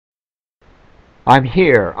I'm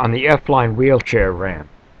here on the F-Line wheelchair ramp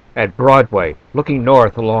at Broadway, looking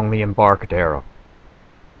north along the Embarcadero.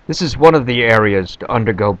 This is one of the areas to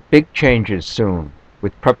undergo big changes soon,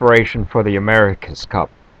 with preparation for the America's Cup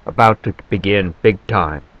about to begin big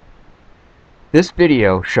time. This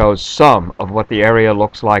video shows some of what the area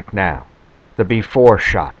looks like now, the before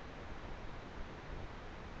shot.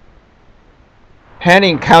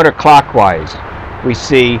 Panning counterclockwise, we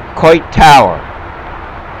see Coit Tower,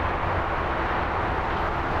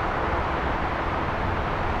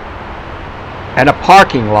 and a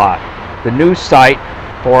parking lot, the new site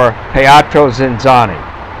for Teatro Zinzanni.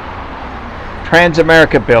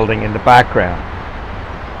 Transamerica building in the background.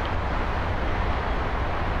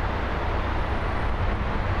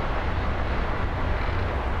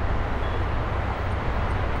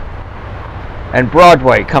 And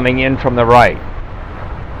Broadway coming in from the right.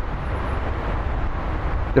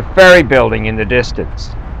 The ferry building in the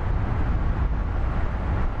distance.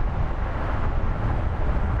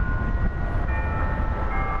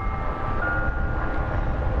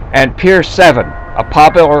 And Pier 7, a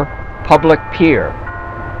popular public pier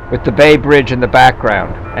with the Bay Bridge in the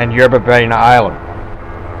background and Yerba Buena Island.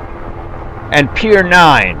 And Pier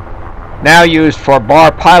 9, now used for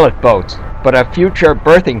bar pilot boats, but a future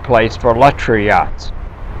berthing place for luxury yachts.